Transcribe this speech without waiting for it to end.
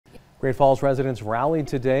Great Falls residents rallied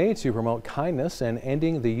today to promote kindness and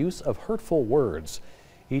ending the use of hurtful words.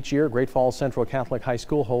 Each year, Great Falls Central Catholic High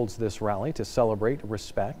School holds this rally to celebrate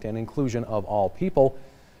respect and inclusion of all people.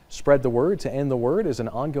 Spread the Word to End the Word is an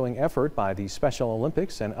ongoing effort by the Special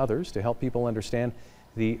Olympics and others to help people understand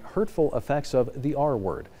the hurtful effects of the R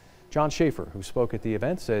word. John Schaefer, who spoke at the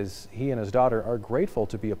event, says he and his daughter are grateful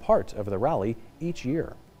to be a part of the rally each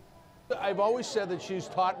year. I've always said that she's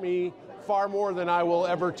taught me far more than I will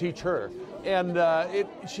ever teach her. And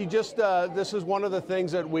this is one of the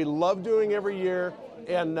things that we love doing every year,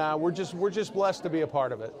 and we're just blessed to be a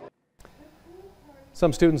part of it.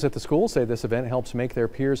 Some students at the school say this event helps make their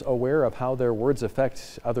peers aware of how their words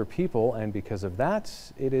affect other people, and because of that,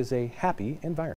 it is a happy environment.